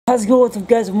How's it going? What's up,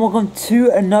 guys, and welcome to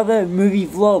another movie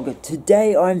vlog.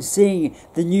 Today I'm seeing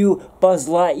the new Buzz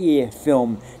Lightyear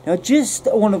film. Now I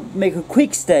want to make a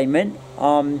quick statement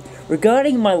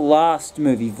regarding my last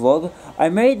movie vlog. I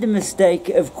made the mistake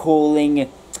of calling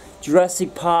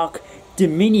Jurassic Park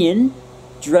Dominion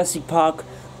Jurassic Park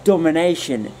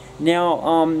Domination. Now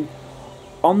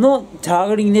I'm not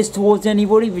targeting this towards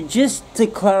anybody, but just to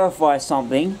clarify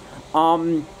something,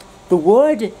 the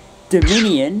word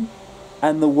Dominion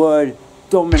and the word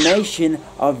domination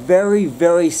are very,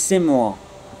 very similar.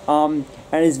 And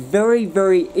it's very,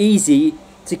 very easy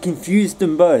to confuse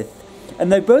them both.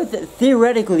 And they both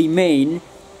theoretically mean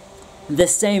the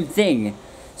same thing.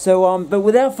 So, but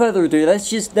without further ado,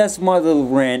 that's my little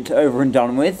rant over and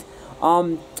done with.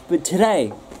 But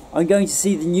today, I'm going to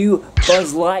see the new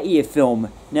Buzz Lightyear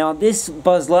film. Now, this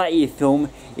Buzz Lightyear film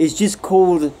is just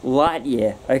called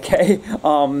Lightyear, okay?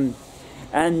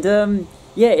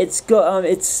 Yeah, it's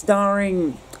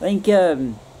starring, I think,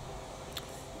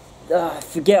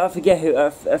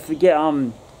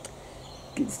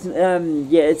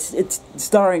 it's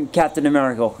starring Captain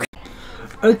America.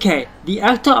 Okay, the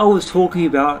actor I was talking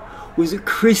about was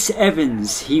Chris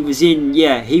Evans. He was in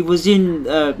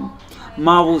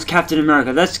Marvel's Captain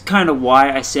America. That's kind of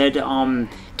why I said,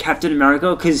 Captain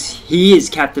America, because he is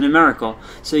Captain America.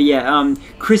 So yeah,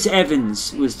 Chris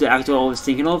Evans was the actor I was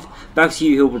thinking of. Back to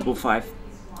you, Hilbert 5.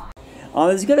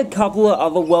 There's got a couple of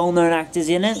other well-known actors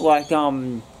in it, like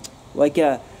Takia,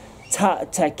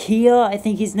 I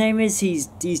think his name is. He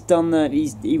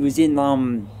was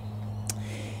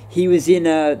in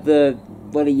the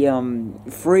bloody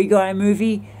Free Guy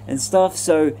movie and stuff.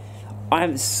 So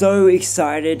I'm so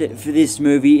excited for this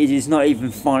movie. It is not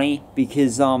even funny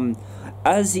because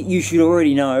as you should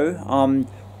already know,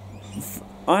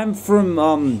 I'm from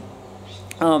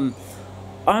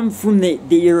the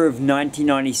year of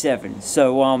 1997,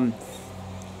 so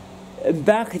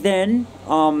back then,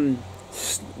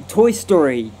 Toy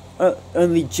Story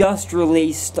only just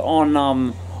released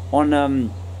on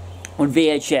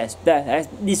VHS.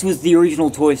 This was the original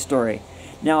Toy Story.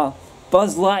 Now,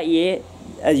 Buzz Lightyear,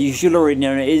 as you should already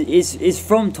know, is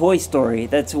from Toy Story.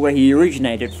 That's where he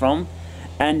originated from,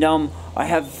 and I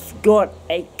have got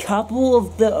a couple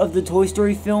of the Toy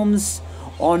Story films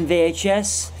on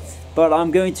VHS. But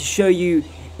I'm going to show you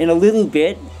in a little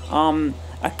bit a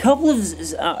couple of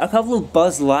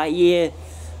Buzz Lightyear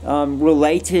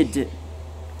related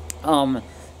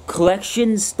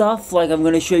collection stuff. Like I'm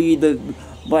going to show you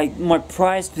my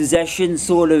prized possession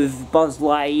sort of Buzz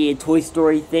Lightyear Toy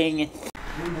Story thing.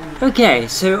 Okay,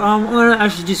 so I'm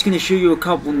actually just going to show you a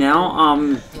couple now.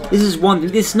 This is one.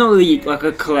 This is not really like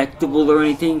a collectible or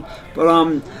anything, but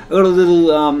I got a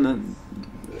little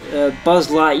Buzz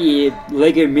Lightyear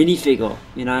Lego minifigure,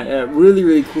 you know, really,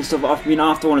 really cool stuff. I've been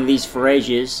after one of these for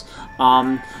ages.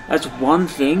 That's one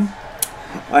thing.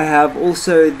 I have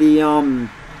also the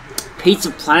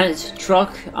Pizza Planet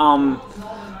truck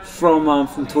from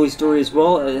Toy Story as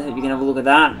well. You can have a look at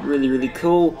that. Really, really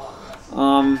cool.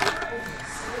 I've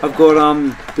got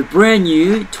the brand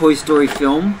new Toy Story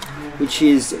film, which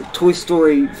is Toy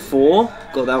Story 4.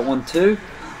 Got that one too.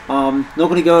 Not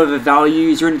going to go over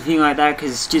values or anything like that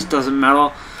because it just doesn't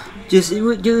matter. It's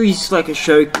really just like a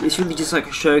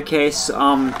showcase.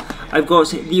 I've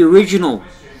got the original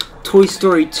Toy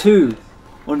Story 2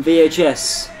 on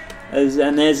VHS,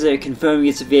 and there's confirming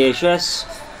it's a VHS.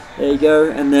 There you go.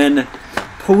 And then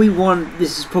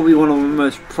this is probably one of my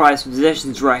most prized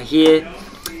possessions right here.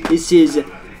 This is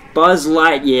Buzz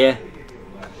Lightyear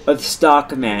of Star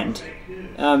Command,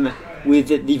 with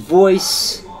the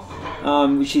voice.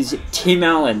 Which is Tim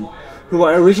Allen, who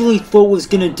I originally thought was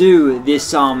gonna do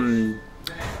this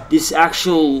this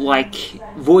actual like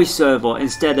voiceover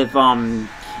instead of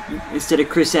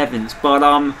Chris Evans, but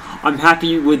I'm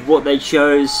happy with what they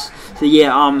chose. So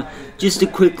yeah, just a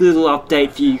quick little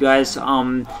update for you guys.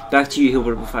 Back to you,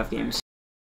 Hilbert 5 Games.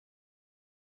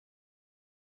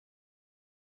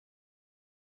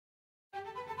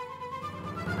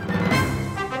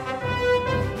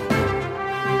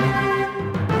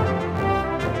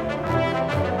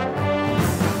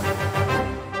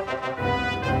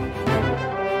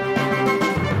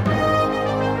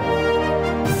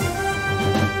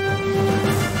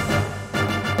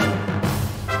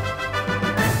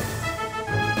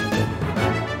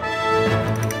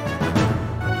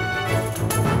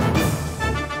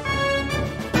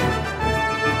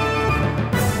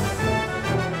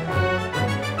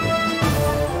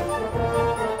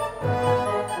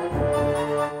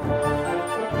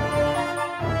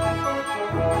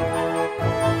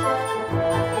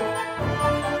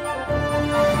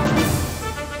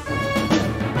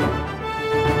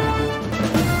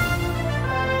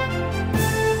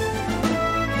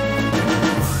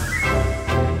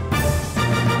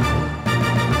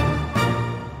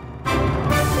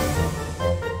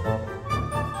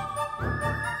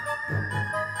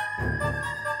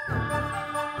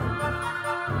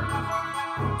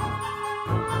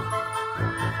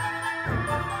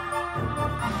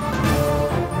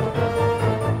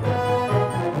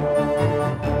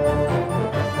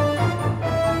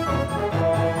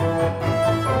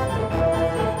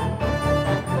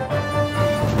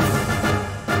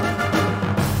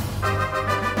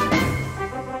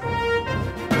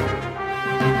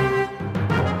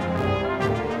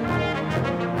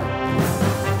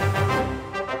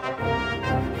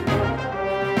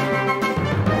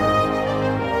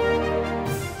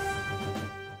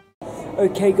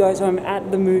 Okay guys, I'm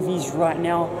at the movies right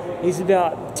now. It's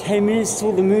about 10 minutes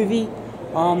till the movie.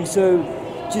 So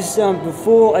just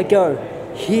before I go,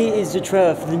 here is the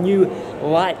trailer for the new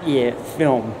Lightyear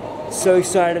film. So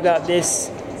excited about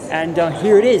this, and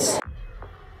here it is. Okay,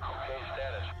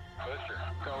 status. Booster,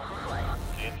 go.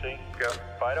 GNC, go.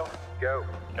 Vital, go.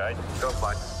 Guidance, go,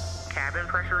 bud. Cabin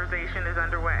pressurization is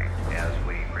underway. As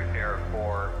we prepare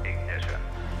for ignition.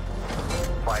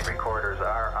 Flight recorders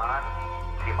are on.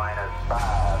 T-minus 5,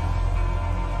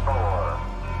 4,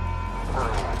 3,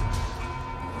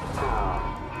 2,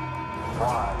 1,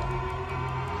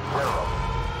 0.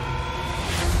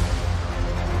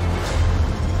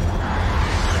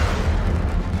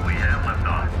 We have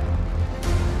liftoff.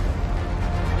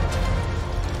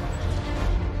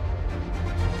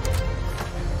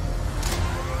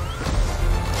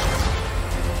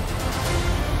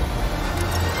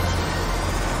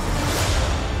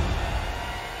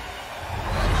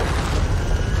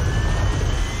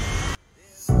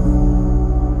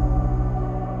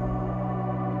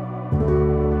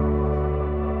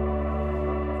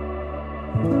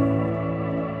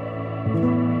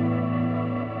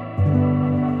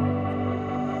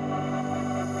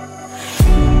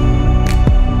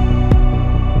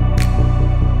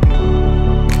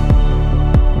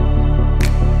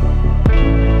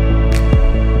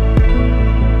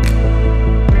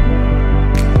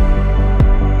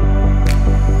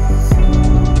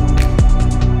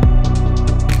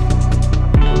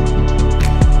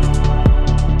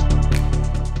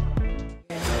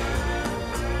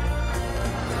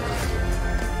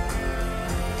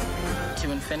 To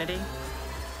infinity.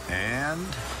 And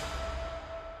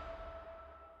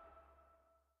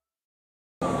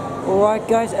Alright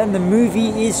guys, and the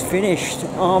movie is finished.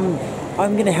 I'm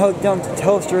gonna head down to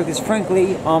Telstra because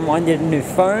frankly, I need a new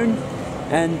phone,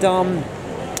 and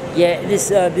yeah,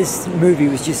 this movie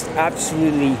was just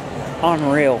absolutely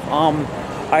unreal.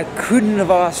 I couldn't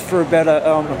have asked for a better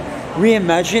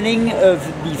reimagining of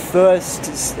the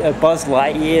first Buzz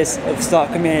Lightyear of Star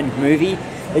Command movie.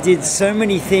 It did so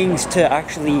many things to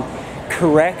actually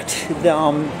correct the,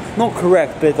 not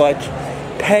correct, but like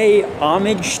pay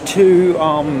homage to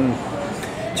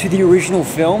the original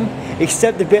film,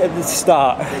 except the bit at the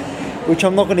start, which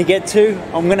I'm not going to get to.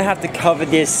 I'm going to have to cover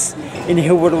this in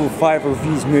Hill 5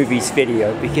 Reviews Movies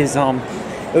video, because there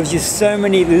was just so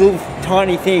many little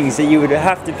tiny things that you would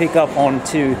have to pick up on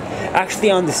to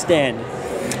actually understand.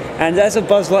 And as a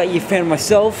Buzz Lightyear fan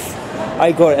myself,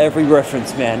 I got every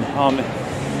reference, man.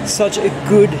 Such a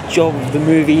good job of the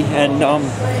movie, and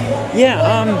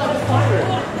yeah,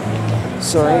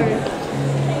 sorry.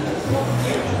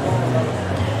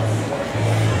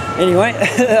 Anyway,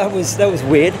 that was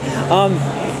weird.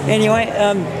 Anyway,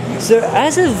 so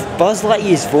as of Buzz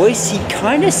Lightyear's voice, he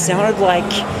kind of sounded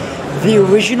like the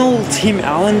original Tim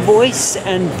Allen voice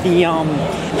and the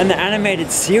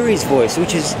animated series voice,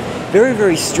 which is very,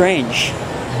 very strange.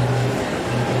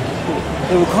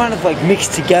 They were kind of like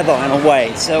mixed together in a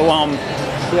way. So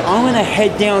yeah, I'm gonna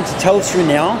head down to Telstra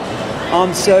now.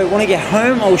 So when I get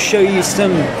home, I'll show you just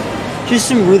some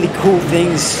really cool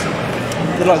things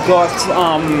that I got.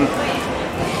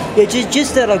 Yeah,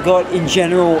 just that I got in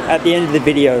general at the end of the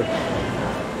video.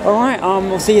 All right,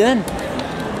 I'll see you then.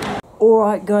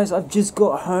 Alright guys, I've just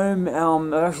got home.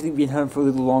 I've actually been home for a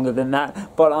little longer than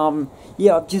that, but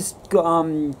yeah, I've just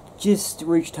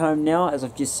reached home now, as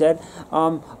I've just said.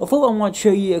 I thought I might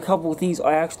show you a couple of things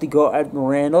I actually got at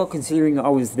Miranda, considering I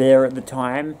was there at the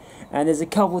time. And there's a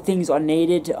couple of things I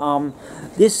needed.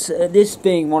 This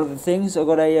being one of the things. I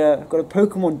got a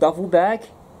Pokemon duffel bag.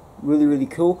 Really, really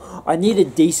cool. I need a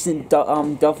decent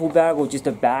duffel bag, or just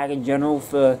a bag in general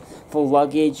for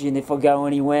luggage, and if I go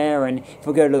anywhere, and if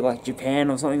I go to like Japan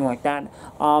or something like that.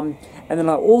 And then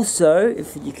I also,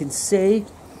 if you can see,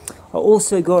 I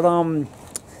also got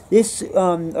this.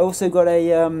 I also got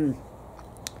a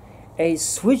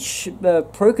Switch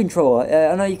Pro controller.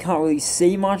 I know you can't really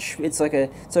see much. It's like a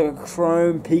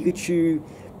Chrome Pikachu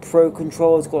Pro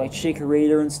controller. It's got like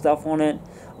Chikorita and stuff on it.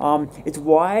 It's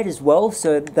wired as well,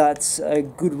 so that's a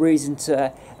good reason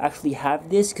to actually have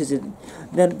this, because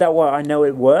then that way I know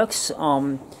it works.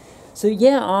 So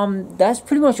yeah, that's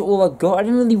pretty much all I got. I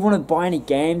didn't really want to buy any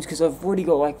games because I've already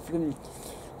got like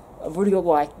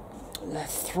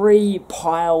 3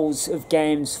 piles of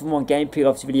games for my game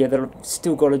pickups video that I've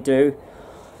still got to do.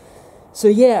 So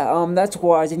yeah, that's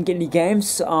why I didn't get any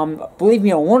games. Believe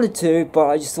me, I wanted to, but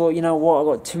I just thought, you know what, I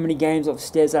got too many games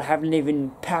upstairs I haven't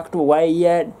even packed away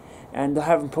yet, and I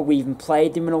haven't probably even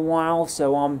played them in a while.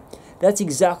 So that's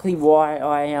exactly why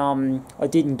I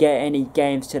didn't get any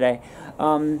games today.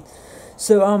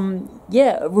 So,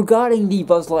 yeah, regarding the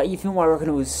Buzz Lightyear film, I reckon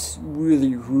it was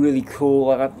really, really cool.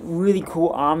 Like a really cool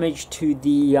homage to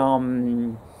the,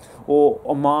 or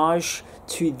homage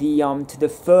to the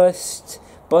first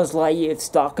Buzz Lightyear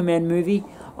Star Command movie.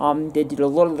 They did a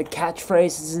lot of the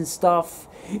catchphrases and stuff.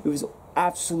 It was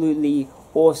absolutely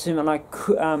awesome, and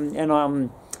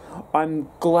I'm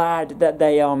glad that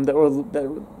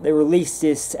they released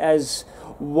this as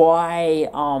why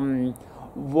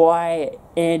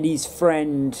Andy's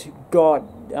friend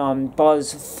got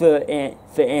Buzz for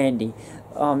Andy.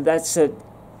 That's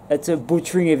a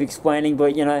butchering of explaining,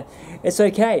 but you know, it's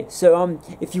okay. So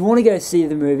if you want to go see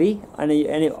the movie, and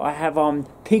I have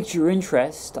piqued your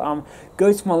interest,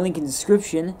 go to my link in the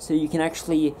description so you can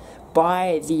actually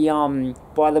buy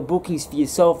the bookings for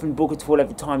yourself and book it to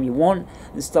whatever time you want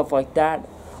and stuff like that.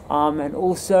 And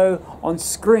also on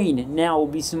screen now will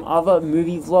be some other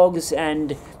movie vlogs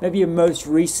and maybe a most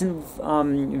recent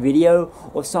video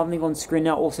or something on screen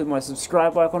now. Also my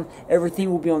subscribe icon, everything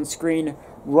will be on screen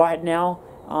right now.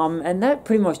 And that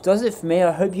pretty much does it for me.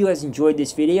 I hope you guys enjoyed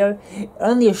this video.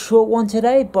 Only a short one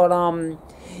today, but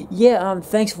yeah,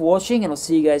 thanks for watching, and I'll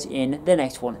see you guys in the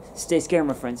next one. Stay scary,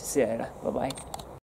 my friends. See you later. Bye bye.